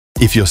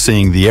If you're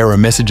seeing the error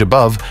message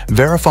above,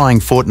 verifying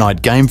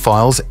Fortnite game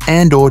files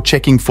and/or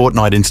checking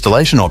Fortnite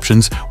installation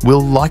options will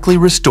likely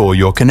restore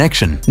your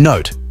connection.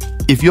 Note: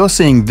 if you're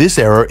seeing this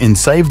error in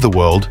Save the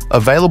World,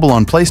 available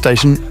on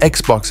PlayStation,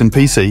 Xbox and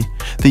PC,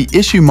 the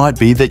issue might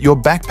be that your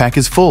backpack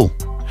is full.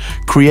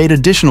 Create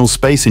additional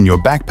space in your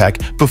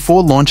backpack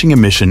before launching a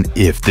mission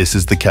if this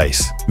is the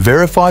case.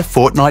 Verify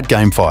Fortnite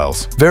game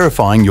files.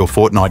 Verifying your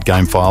Fortnite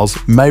game files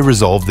may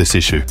resolve this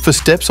issue. For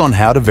steps on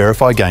how to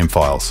verify game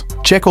files: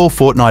 check all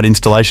Fortnite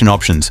installation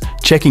options.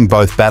 Checking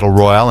both Battle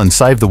Royale and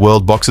Save the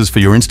World boxes for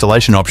your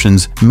installation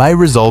options may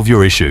resolve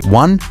your issue.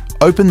 1.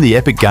 Open the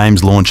Epic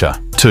Games launcher.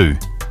 2.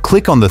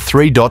 Click on the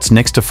 3 dots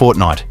next to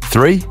Fortnite.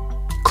 3.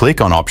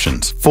 Click on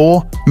Options.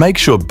 4. Make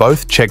sure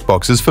both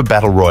checkboxes for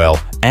Battle Royale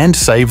and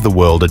Save the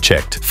World are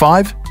checked.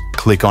 5.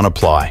 Click on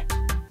Apply.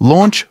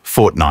 Launch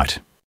Fortnite.